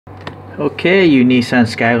Okay, you Nissan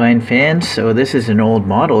Skyline fans, so this is an old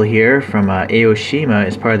model here from Aoshima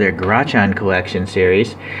as part of their Grachan collection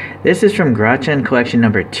series. This is from Grachan collection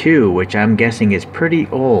number 2, which I'm guessing is pretty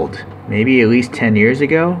old. Maybe at least 10 years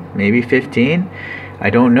ago, maybe 15? I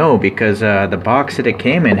don't know, because the box that it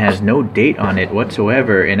came in has no date on it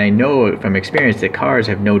whatsoever, and I know from experience that cars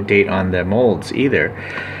have no date on the molds either.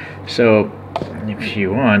 So, if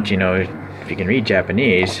you want, if you can read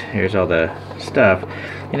Japanese, here's all the stuff.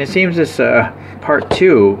 And it seems this part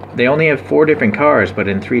 2, they only have 4 different cars, but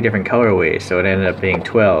in 3 different colorways, so it ended up being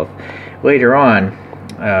 12. Later on,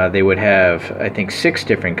 they would have, I think, 6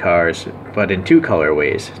 different cars, but in 2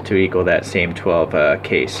 colorways to equal that same 12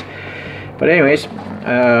 case. But anyways,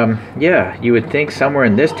 yeah, you would think somewhere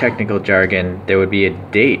in this technical jargon there would be a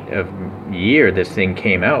date of year this thing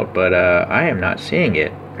came out, but I am not seeing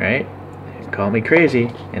it, right? Call me crazy.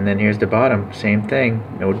 And then here's the bottom, same thing,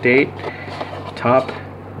 no date. Top,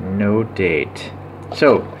 no date.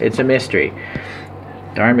 So it's a mystery,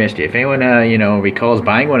 darn mystery. If anyone recalls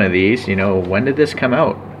buying one of these, when did this come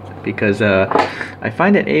out? Because I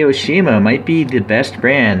find that Aoshima might be the best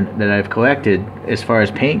brand that I've collected as far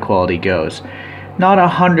as paint quality goes. Not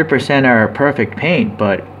 100% are perfect paint,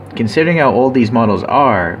 but considering how old these models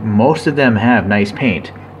are, most of them have nice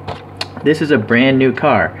paint. This is a brand new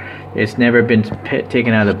car. It's never been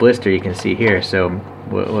taken out of the blister, you can see here, so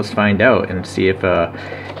let's find out and see if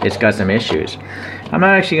it's got some issues. I'm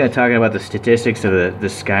not actually going to talk about the statistics of the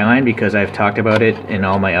Skyline because I've talked about it in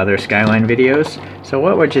all my other Skyline videos. So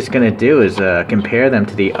what we're just going to do is compare them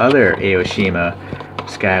to the other Aoshima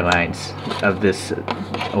Skylines of this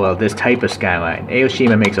type of Skyline.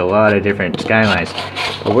 Aoshima makes a lot of different Skylines,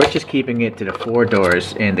 but we're just keeping it to the 4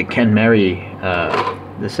 doors and the Kenmeri,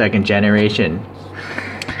 the 2nd generation.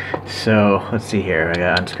 So let's see here, I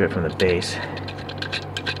got to unscrew it from the base.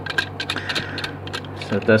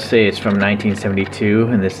 So it does say it's from 1972,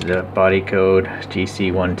 and this is a body code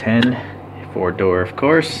GC110, 4-door of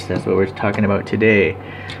course, that's what we're talking about today.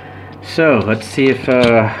 So let's see if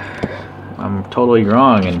I'm totally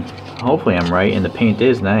wrong, and hopefully I'm right, and the paint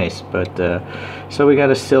is nice, but so we got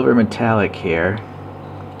a silver metallic here.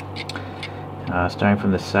 Starting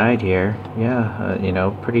from the side here,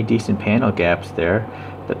 yeah, pretty decent panel gaps there.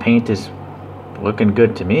 The paint is looking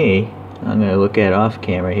good to me. I'm going to look at it off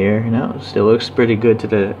camera here. No, still looks pretty good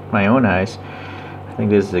to my own eyes. I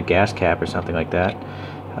think this is a gas cap or something like that.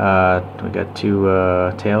 We got 2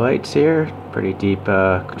 taillights here. Pretty deep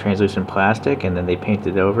translucent plastic, and then they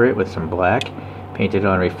painted over it with some black. Painted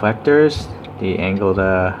on reflectors. The angled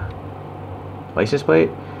license plate.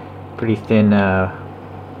 Pretty thin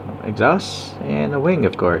exhaust, and a wing,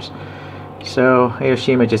 of course. So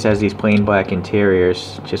Aoshima just has these plain black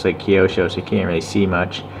interiors, just like Kyosho, so you can't really see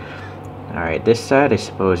much. Alright, this side, I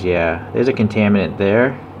suppose, yeah, there's a contaminant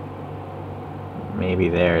there. Maybe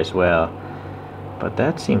there as well. But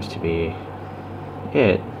that seems to be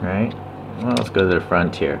it, right? Well, let's go to the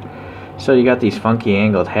front here. So you got these funky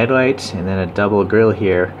angled headlights, and then a double grille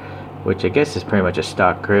here, which I guess is pretty much a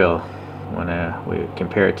stock grille when we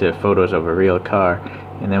compare it to photos of a real car.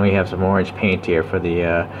 And then we have some orange paint here for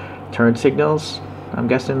the turn signals. I'm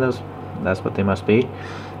guessing that's what they must be.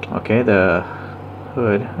 Okay, the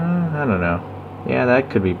hood, I don't know. Yeah, that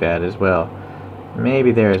could be bad as well.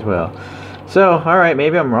 Maybe there as well. So, alright,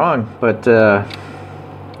 maybe I'm wrong, but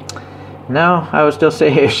no, I would still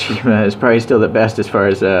say Aoshima is probably still the best as far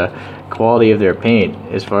as quality of their paint,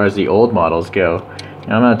 as far as the old models go.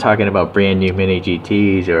 And I'm not talking about brand new Mini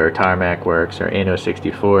GTs or Tarmac Works or Anno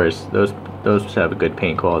 64s. Those have a good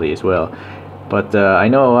paint quality as well. But I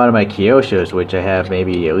know a lot of my Kyoshos, which I have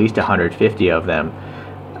maybe at least 150 of them.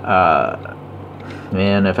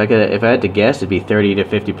 Man, if I had to guess, it'd be 30 to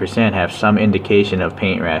 50% have some indication of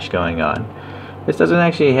paint rash going on. This doesn't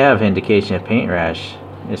actually have indication of paint rash.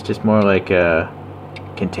 It's just more like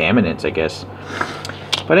contaminants, I guess.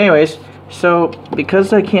 But anyways, so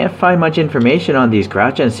because I can't find much information on these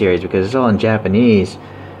Grachan series because it's all in Japanese,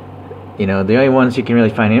 the only ones you can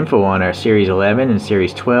really find info on are Series 11 and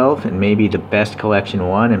Series 12, and maybe the Best Collection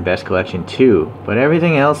 1 and Best Collection 2. But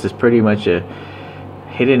everything else is pretty much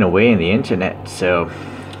hidden away in the internet. So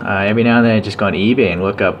every now and then I just go on eBay and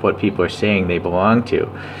look up what people are saying they belong to.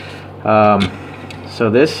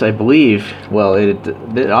 So this, I believe, well, it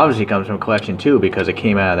obviously comes from Collection 2 because it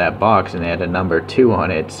came out of that box and they had a number 2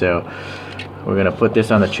 on it. So we're going to put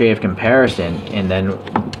this on the tray of comparison, and then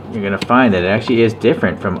you're going to find that it actually is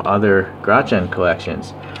different from other Grachan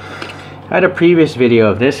collections. I had a previous video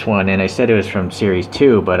of this one and I said it was from Series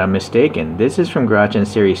 2, but I'm mistaken. This is from Grachan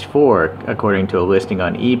Series 4 according to a listing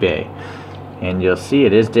on eBay. And you'll see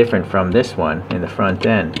it is different from this one in the front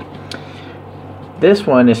end. This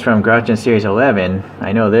one is from Grachan Series 11.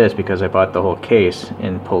 I know this because I bought the whole case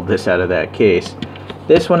and pulled this out of that case.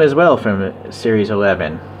 This one as well from Series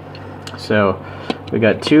 11. So we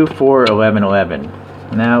got 2, 4, 11, 11.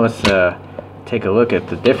 Now let's take a look at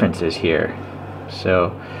the differences here.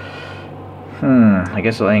 So, I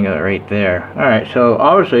guess I'll angle it right there. Alright, so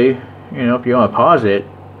obviously, you know, if you want to pause it,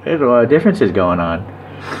 there's a lot of differences going on.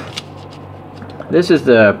 This is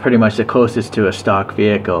pretty much the closest to a stock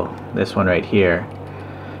vehicle, this one right here.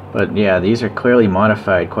 But yeah, these are clearly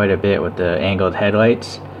modified quite a bit with the angled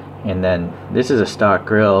headlights. And then this is a stock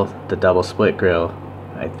grille, the double split grille,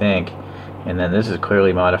 I think. And then this is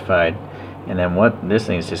clearly modified. And then this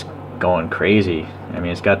thing is just going crazy. I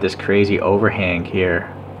mean, it's got this crazy overhang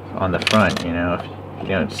here on the front, you know, if you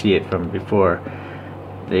don't see it from before.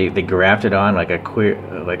 They grafted on like a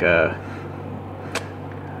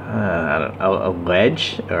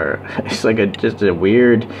ledge, or it's like just a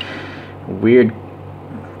weird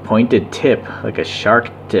pointed tip, like a shark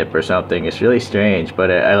tip or something. It's really strange,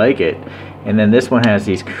 but I like it. And then this one has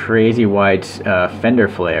these crazy wide fender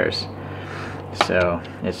flares, so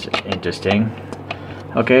it's interesting.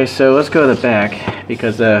 Okay, so let's go to the back,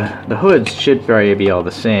 because the hoods should probably be all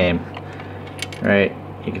the same, right?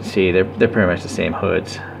 You can see they're pretty much the same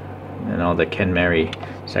hoods, and all the Kenmeri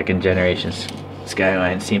second generation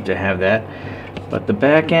Skylines seem to have that. But the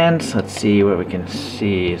back ends, let's see what we can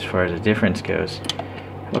see as far as the difference goes.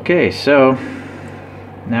 Okay, so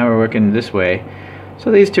now we're working this way.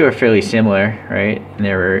 So these two are fairly similar, right, in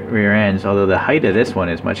their rear ends, although the height of this one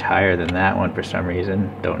is much higher than that one for some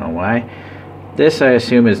reason. Don't know why. This, I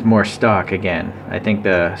assume, is more stock again. I think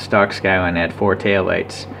the stock Skyline had 4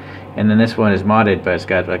 taillights. And then this one is modded, but it's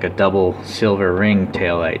got like a double silver ring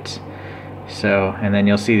taillights. So, and then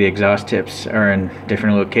you'll see the exhaust tips are in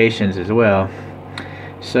different locations as well.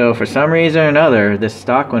 So for some reason or another, this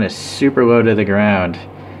stock one is super low to the ground,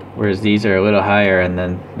 whereas these are a little higher, and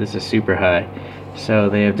then this is super high. So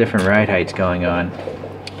they have different ride heights going on.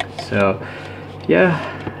 So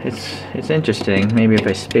yeah, it's interesting. Maybe if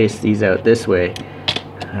I space these out this way.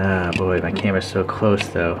 Ah, boy, my camera's so close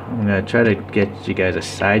though. I'm gonna try to get you guys a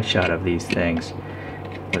side shot of these things,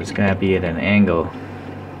 but it's gonna be at an angle.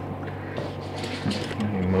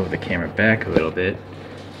 Let me move the camera back a little bit.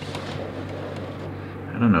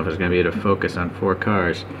 I don't know if it's gonna be able to focus on 4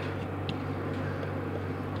 cars.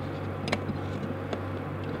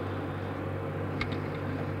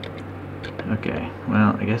 Okay,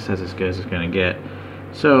 well, I guess that's as good as it's gonna get.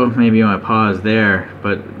 So maybe you want to pause there,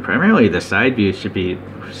 but primarily the side views should be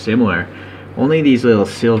similar. Only these little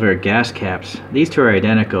silver gas caps, these two are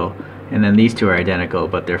identical, and then these two are identical,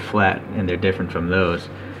 but they're flat and they're different from those.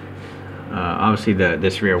 Obviously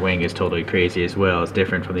this rear wing is totally crazy as well. It's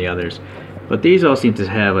different from the others, but these all seem to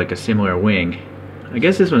have like a similar wing. I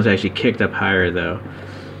guess this one's actually kicked up higher though.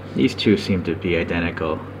 These two seem to be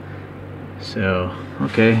identical. So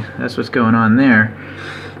okay, that's what's going on there.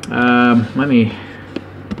 Let me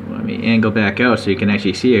angle back out so you can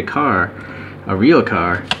actually see a car, a real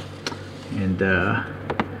car. And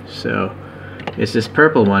so it's this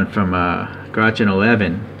purple one from Grachan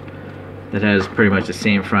 11 that has pretty much the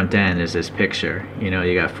same front end as this picture. You know,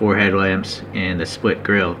 you got 4 headlamps and the split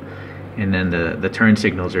grille, and then the turn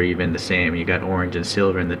signals are even the same. You got orange and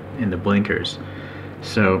silver in the blinkers.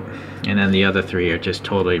 So, and then the other 3 are just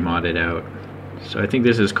totally modded out. So I think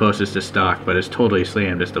this is closest to stock, but it's totally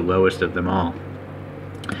slammed. It's the lowest of them all.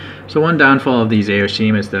 So one downfall of these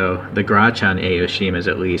Aoshimas though, the Grachan Aoshimas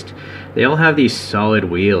at least, they all have these solid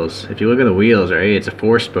wheels. If you look at the wheels, right, it's a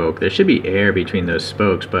 4-spoke. There should be air between those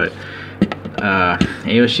spokes, but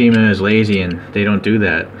Aoshima is lazy and they don't do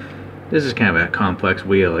that. This is kind of a complex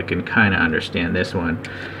wheel. I can kind of understand this one,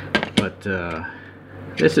 but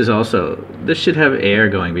this should have air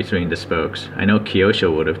going between the spokes. I know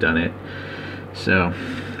Kyosho would have done it. So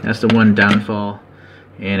that's the one downfall.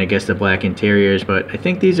 And I guess the black interiors, but I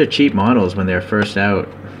think these are cheap models when they're first out.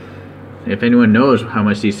 If anyone knows how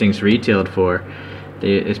much these things retailed for,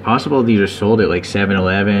 it's possible these are sold at like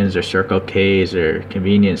 7-Elevens or Circle K's or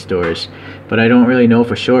convenience stores, but I don't really know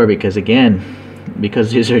for sure because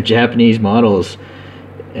these are Japanese models,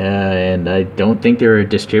 and I don't think they were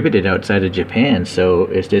distributed outside of Japan, so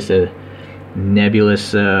it's just a nebulous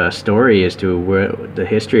story as to where the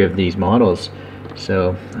history of these models.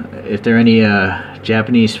 So if there are any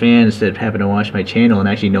Japanese fans that happen to watch my channel and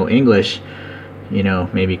actually know English, you know,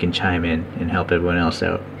 maybe you can chime in and help everyone else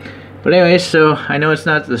out. But anyways, so I know it's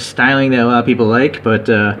not the styling that a lot of people like, but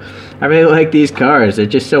I really like these cars. They're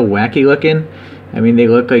just so wacky looking. I mean, they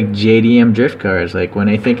look like JDM drift cars. Like when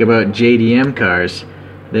I think about JDM cars,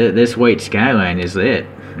 this white Skyline is it.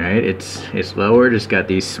 right? It's lowered. It's got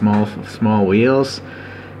these small wheels,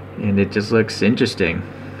 and it just looks interesting.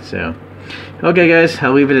 So, okay, guys,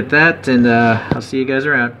 I'll leave it at that, and I'll see you guys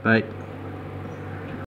around. Bye.